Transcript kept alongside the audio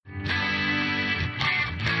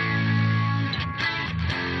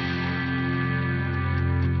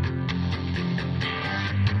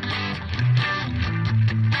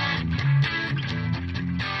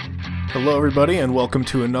Hello, everybody, and welcome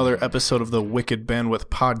to another episode of the Wicked Bandwidth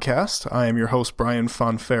Podcast. I am your host, Brian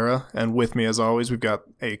Fonfera, and with me, as always, we've got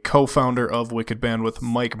a co-founder of Wicked Bandwidth,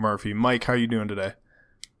 Mike Murphy. Mike, how are you doing today?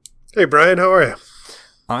 Hey, Brian, how are you?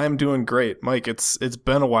 I'm doing great. Mike, it's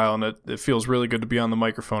been a while, and it feels really good to be on the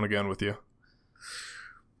microphone again with you.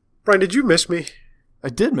 Brian, did you miss me? I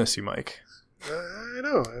did miss you, Mike. I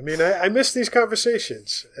know. I mean, I miss these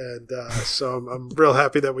conversations, and so I'm real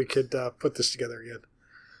happy that we could put this together again.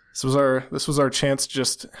 This was our chance to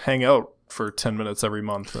just hang out for 10 minutes every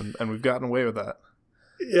month, and we've gotten away with that.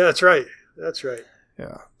 Yeah, that's right. That's right.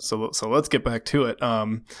 Yeah. So let's get back to it.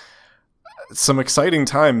 Some exciting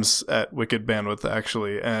times at Wicked Bandwidth,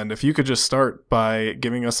 actually. And if you could just start by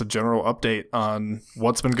giving us a general update on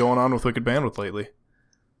what's been going on with Wicked Bandwidth lately.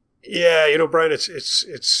 Yeah, Brian,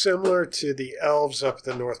 it's similar to the elves up at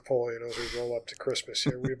the North Pole, as we roll up to Christmas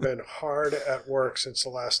here. We've been hard at work since the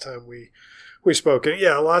last time we spoke. And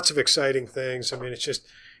yeah, lots of exciting things. I mean,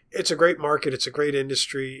 it's a great market. It's a great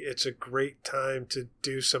industry. It's a great time to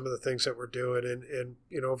do some of the things that we're doing. And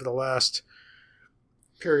over the last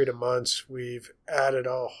period of months, we've added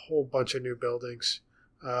a whole bunch of new buildings.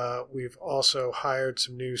 We've also hired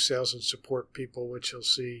some new sales and support people, which you'll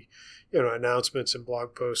see, announcements and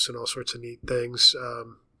blog posts and all sorts of neat things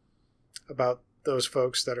about those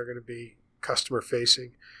folks that are going to be customer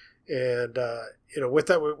facing. And, with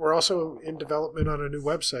that, we're also in development on a new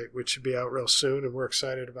website, which should be out real soon, and we're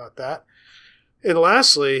excited about that. And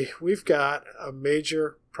lastly, we've got a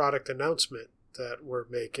major product announcement that we're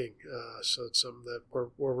making. So it's something that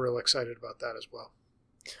we're real excited about that as well.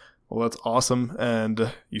 Well, that's awesome,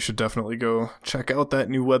 and you should definitely go check out that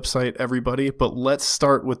new website, everybody. But let's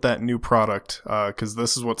start with that new product, because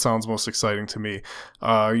this is what sounds most exciting to me.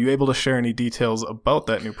 Are you able to share any details about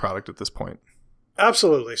that new product at this point?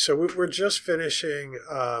 Absolutely. So we're just finishing,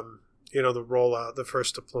 the rollout, the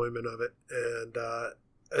first deployment of it. And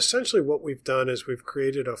essentially what we've done is we've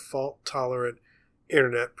created a fault-tolerant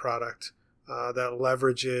internet product that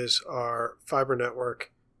leverages our fiber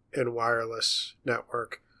network and wireless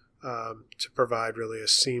network to provide really a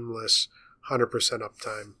seamless 100%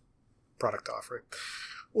 uptime product offering.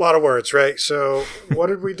 A lot of words, right? So what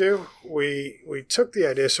did we do? We took the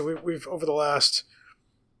idea. So we've over the last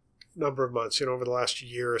number of months, over the last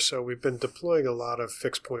year or so, we've been deploying a lot of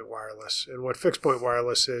fixed point wireless. And what fixed point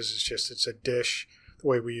wireless is it's a dish. The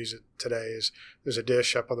way we use it today is there's a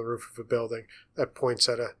dish up on the roof of a building that points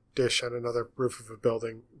at a dish on another roof of a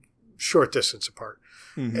building short distance apart.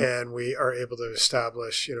 Mm-hmm. And we are able to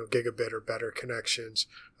establish, gigabit or better connections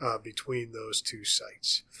between those two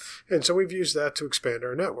sites. And so we've used that to expand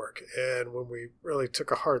our network. And when we really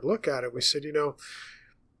took a hard look at it, we said,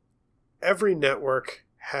 every network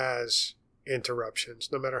has interruptions,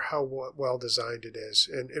 no matter how well designed it is.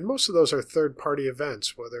 And most of those are third-party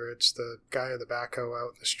events, whether it's the guy on the backhoe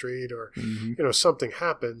out in the street or, something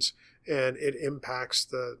happens and it impacts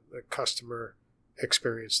the customer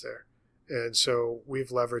experience there. And so we've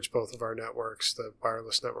leveraged both of our networks, the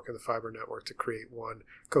wireless network and the fiber network, to create one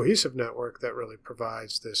cohesive network that really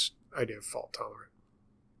provides this idea of fault tolerant.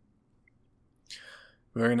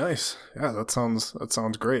 Very nice. Yeah, that sounds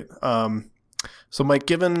great. So Mike,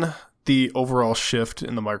 given the overall shift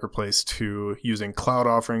in the marketplace to using cloud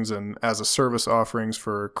offerings and as a service offerings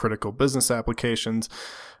for critical business applications,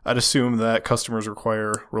 I'd assume that customers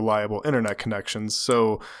require reliable internet connections.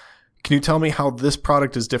 So can you tell me how this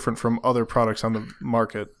product is different from other products on the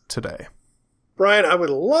market today? Brian, I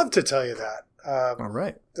would love to tell you that. All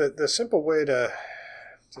right. The simple way to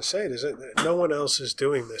say it is that no one else is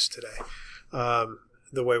doing this today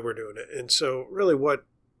the way we're doing it. And so really what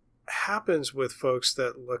happens with folks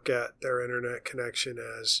that look at their internet connection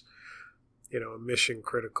as, a mission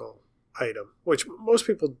critical item, which most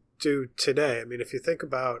people do today. I mean, if you think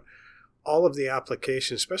about all of the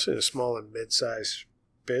applications, especially in a small and mid-sized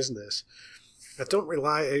business, that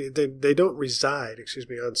they don't reside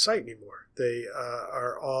on site anymore. They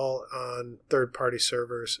are all on third-party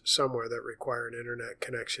servers somewhere that require an internet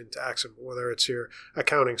connection to access them, whether it's your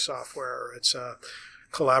accounting software or it's a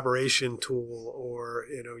collaboration tool or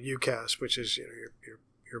UCaaS, which is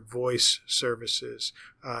your voice services,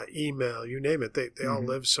 email, you name it. They all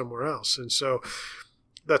live somewhere else. And so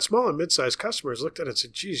that small and mid-sized customers looked at it and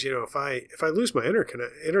said, geez, if I lose my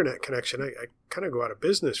internet connection, I kind of go out of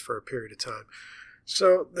business for a period of time.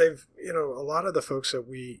 So they've, a lot of the folks that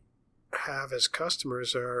we have as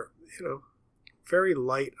customers are, very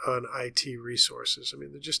light on IT resources. I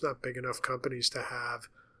mean, they're just not big enough companies to have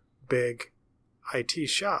big IT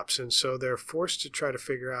shops. And so they're forced to try to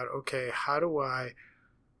figure out, okay, how do I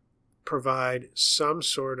provide some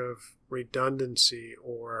sort of redundancy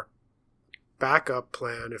or backup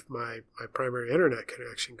plan if my primary internet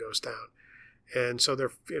connection goes down. And so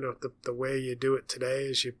the way you do it today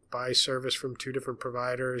is you buy service from two different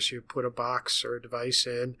providers. You put a box or a device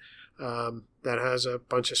in that has a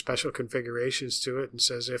bunch of special configurations to it and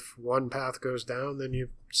says if one path goes down, then you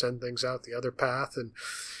send things out the other path. And,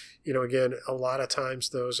 again, a lot of times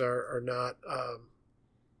those are not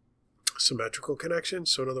symmetrical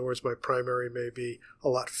connections. So in other words, my primary may be a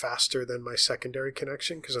lot faster than my secondary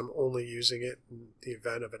connection because I'm only using it in the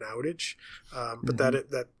event of an outage. But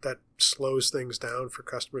that slows things down for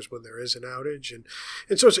customers when there is an outage.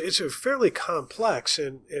 And so it's a fairly complex.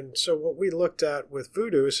 And so what we looked at with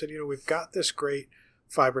Voodoo is said, we've got this great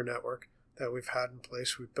fiber network that we've had in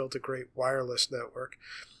place. We've built a great wireless network.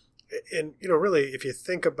 And, really, if you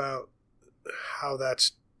think about how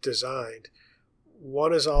that's designed,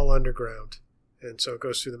 one is all underground, and so it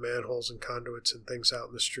goes through the manholes and conduits and things out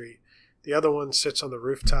in the street. The other one sits on the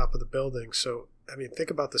rooftop of the building. So,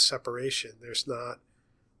 think about the separation. There's not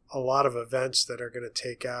a lot of events that are going to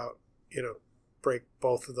take out, break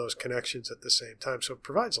both of those connections at the same time. So it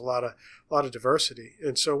provides a lot of diversity.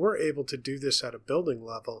 And so we're able to do this at a building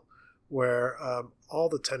level where all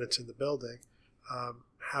the tenants in the building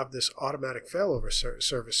have this automatic failover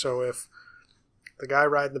service. So if the guy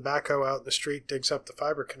riding the backhoe out in the street digs up the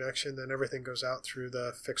fiber connection, then everything goes out through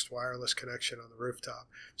the fixed wireless connection on the rooftop.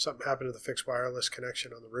 Something happened to the fixed wireless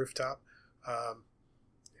connection on the rooftop. A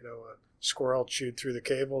squirrel chewed through the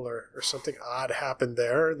cable or something odd happened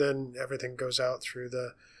there, then everything goes out through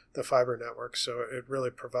the fiber network. So it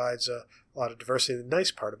really provides a lot of diversity. The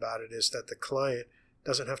nice part about it is that the client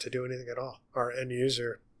doesn't have to do anything at all. Our end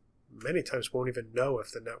user many times won't even know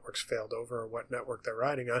if the network's failed over or what network they're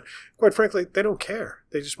riding on. Quite frankly, they don't care.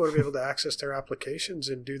 They just want to be able to access their applications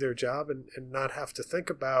and do their job and not have to think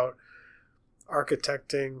about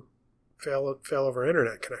architecting failover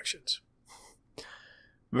internet connections.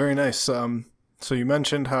 Very nice. So you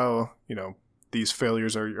mentioned how, these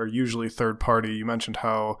failures are usually third party. You mentioned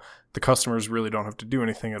how the customers really don't have to do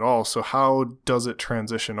anything at all. So how does it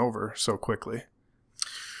transition over so quickly?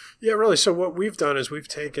 Yeah, really. So what we've done is we've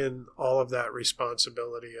taken all of that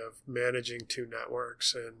responsibility of managing two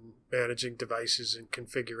networks and managing devices and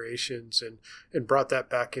configurations and brought that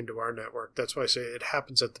back into our network. That's why I say it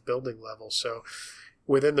happens at the building level. So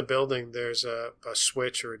within the building, there's a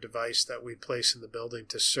switch or a device that we place in the building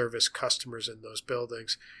to service customers in those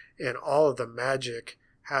buildings. And all of the magic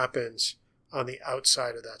happens on the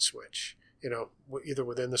outside of that switch, either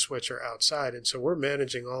within the switch or outside. And so we're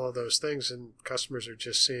managing all of those things, and customers are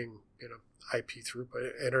just seeing, IP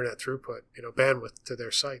throughput, internet throughput, bandwidth to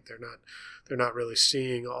their site. They're not really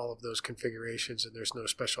seeing all of those configurations, and there's no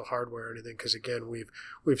special hardware or anything because, again,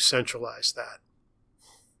 we've centralized that.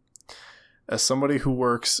 As somebody who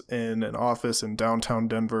works in an office in downtown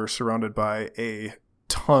Denver surrounded by a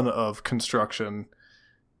ton of construction,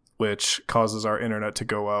 which causes our internet to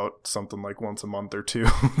go out something like once a month or two.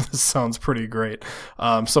 This sounds pretty great.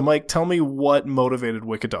 So Mike, tell me what motivated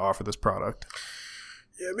Wicked to offer this product.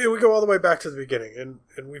 Yeah, we go all the way back to the beginning,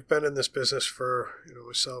 and we've been in this business for,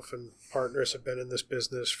 myself and partners have been in this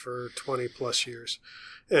business for 20 plus years.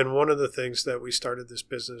 And one of the things that we started this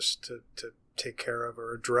business to take care of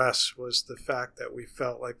or address was the fact that we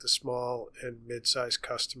felt like the small and mid-sized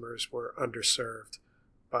customers were underserved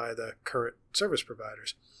by the current service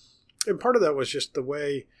providers. And part of that was just the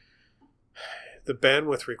way the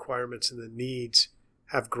bandwidth requirements and the needs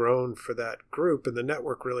have grown for that group, and the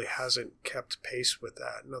network really hasn't kept pace with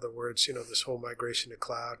that. In other words, this whole migration to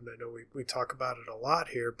cloud, and I know we talk about it a lot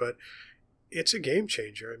here, but it's a game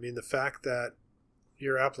changer. The fact that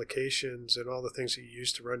your applications and all the things that you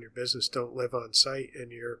use to run your business don't live on site,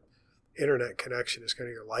 and your internet connection is kind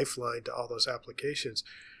of your lifeline to all those applications,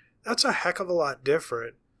 that's a heck of a lot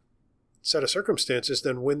different set of circumstances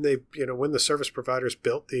than when when the service providers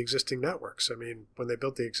built the existing networks. When they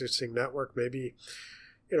built the existing network, maybe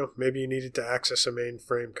you needed to access a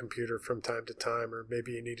mainframe computer from time to time, or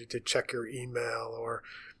maybe you needed to check your email, or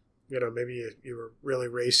maybe you were really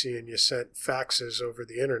racy and you sent faxes over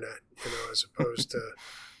the internet, as opposed to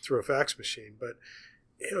through a fax machine. But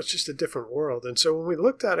it's just a different world. And so when we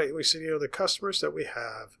looked at it, we said, the customers that we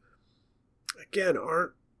have, again,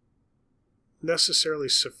 aren't necessarily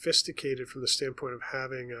sophisticated from the standpoint of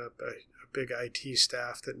having a big IT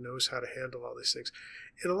staff that knows how to handle all these things.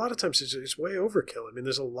 And a lot of times it's way overkill.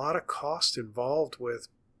 There's a lot of cost involved with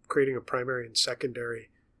creating a primary and secondary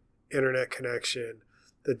internet connection.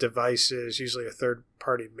 The devices, usually a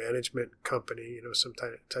third-party management company, some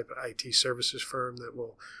type of IT services firm that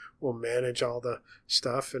will manage all the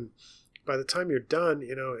stuff. And by the time you're done,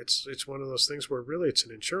 it's one of those things where really it's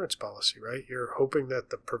an insurance policy, right? You're hoping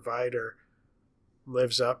that the provider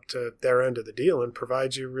lives up to their end of the deal and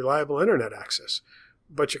provides you reliable internet access.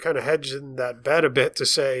 But you're kind of hedging that bet a bit to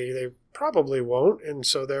say they probably won't, and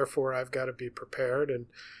so therefore I've got to be prepared. And,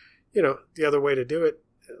 the other way to do it,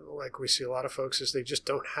 like we see a lot of folks, is they just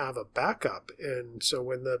don't have a backup. And so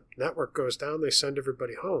when the network goes down, they send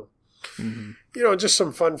everybody home. Mm-hmm. Just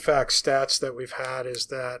some fun fact stats that we've had is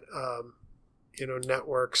that,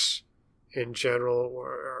 networks in general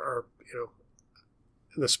are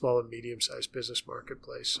in the small and medium-sized business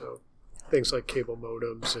marketplace. So things like cable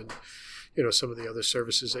modems and, some of the other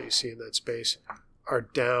services that you see in that space are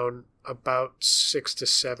down about 6 to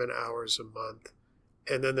 7 hours a month.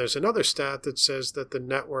 And then there's another stat that says that the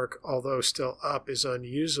network, although still up, is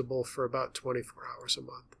unusable for about 24 hours a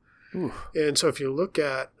month. Ooh. And so if you look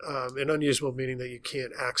at an unusable, meaning that you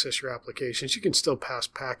can't access your applications, you can still pass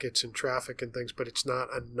packets and traffic and things, but it's not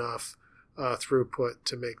enough throughput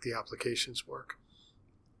to make the applications work.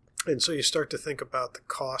 And so you start to think about the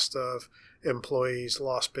cost of employees,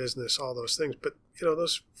 lost business, all those things. But,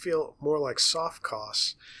 those feel more like soft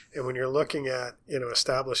costs. And when you're looking at,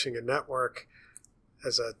 establishing a network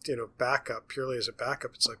as a, backup, purely as a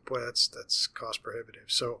backup, it's like, boy, that's cost prohibitive.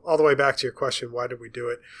 So all the way back to your question, why did we do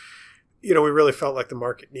it? We really felt like the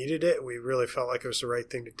market needed it. We really felt like it was the right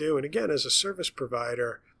thing to do. And again, as a service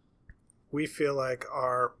provider, we feel like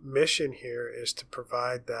our mission here is to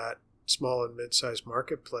provide that small and mid-sized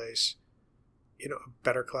marketplace, a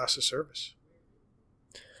better class of service.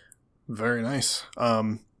 Very nice.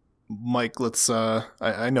 Mike, let's,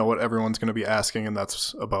 I know what everyone's going to be asking, and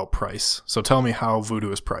that's about price. So tell me how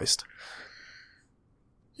Voodoo is priced.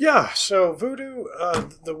 Yeah. So Voodoo,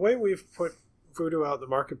 the way we've put Voodoo out in the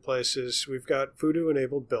marketplace is we've got Voodoo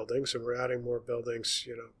enabled buildings, and we're adding more buildings,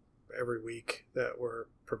 every week that we're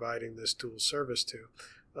providing this dual service to.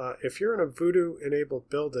 If you're in a Voodoo enabled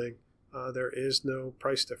building, there is no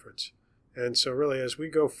price difference. And so really, as we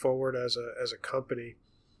go forward as a company,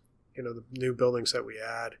 the new buildings that we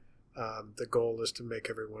add, the goal is to make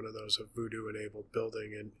every one of those a Voodoo enabled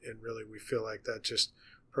building. And really, we feel like that just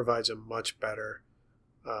provides a much better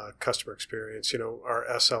customer experience. Our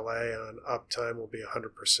SLA on uptime will be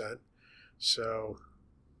 100%. So,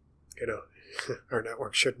 our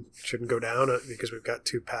network shouldn't go down because we've got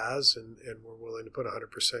 2 paths and we're willing to put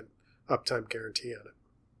 100% uptime guarantee on it.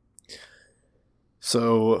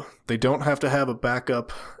 So they don't have to have a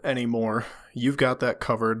backup anymore. You've got that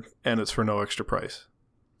covered, and it's for no extra price.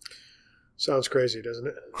 Sounds crazy, doesn't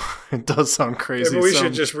it? It does sound crazy. Maybe we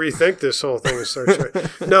should just rethink this whole thing and start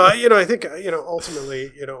straight. No, I think,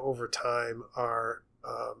 ultimately, over time, our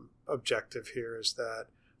objective here is that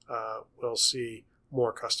we'll see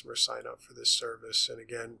more customers sign up for this service. And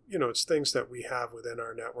again, it's things that we have within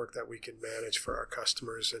our network that we can manage for our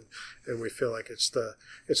customers. And we feel like it's the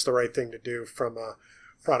right thing to do from a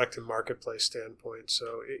product and marketplace standpoint.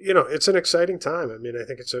 So, it's an exciting time. I mean, I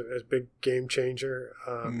think it's a big game changer.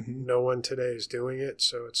 No one today is doing it.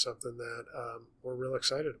 So it's something that we're real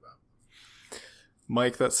excited about.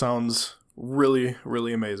 Mike, that sounds really,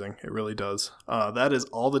 really amazing. It really does. That is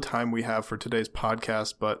all the time we have for today's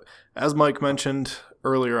podcast. But as Mike mentioned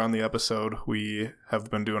earlier on the episode, we have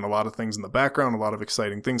been doing a lot of things in the background, a lot of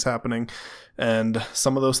exciting things happening, and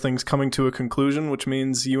some of those things coming to a conclusion, which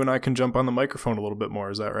means you and I can jump on the microphone a little bit more.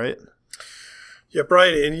 Is that right? Yeah,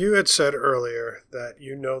 Brian, and you had said earlier that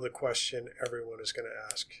the question everyone is going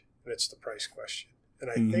to ask, and it's the price question. And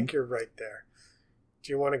I think you're right there.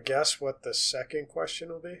 Do you want to guess what the second question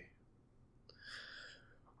will be?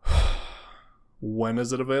 When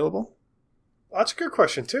is it available? Well, that's a good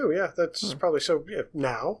question too. Yeah, that's probably so. Yeah,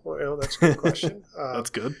 now, that's a good question. That's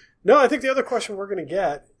good. No, I think the other question we're going to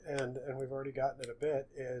get, and we've already gotten it a bit,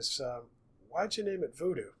 is why'd you name it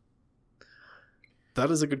Voodoo? That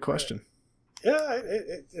is a good question.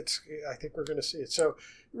 It's. I think we're going to see it. So,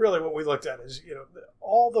 really, what we looked at is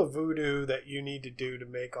all the voodoo that you need to do to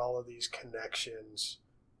make all of these connections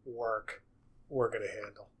work, we're going to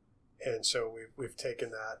handle, and so we've taken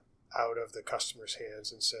that out of the customer's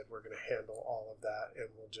hands and said we're going to handle all of that, and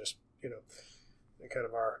we'll just kind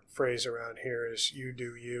of our phrase around here is you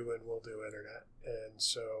do you and we'll do internet. And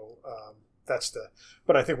so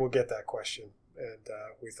but I think we'll get that question, and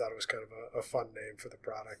we thought it was kind of a fun name for the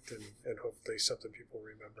product and hopefully something people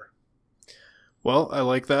remember. Well, I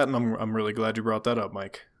like that, and I'm really glad you brought that up,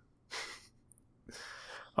 Mike.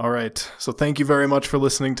 All right, so thank you very much for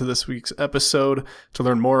listening to this week's episode. To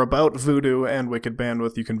learn more about Voodoo and Wicked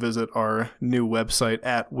Bandwidth, you can visit our new website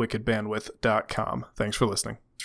at wickedbandwidth.com. Thanks for listening.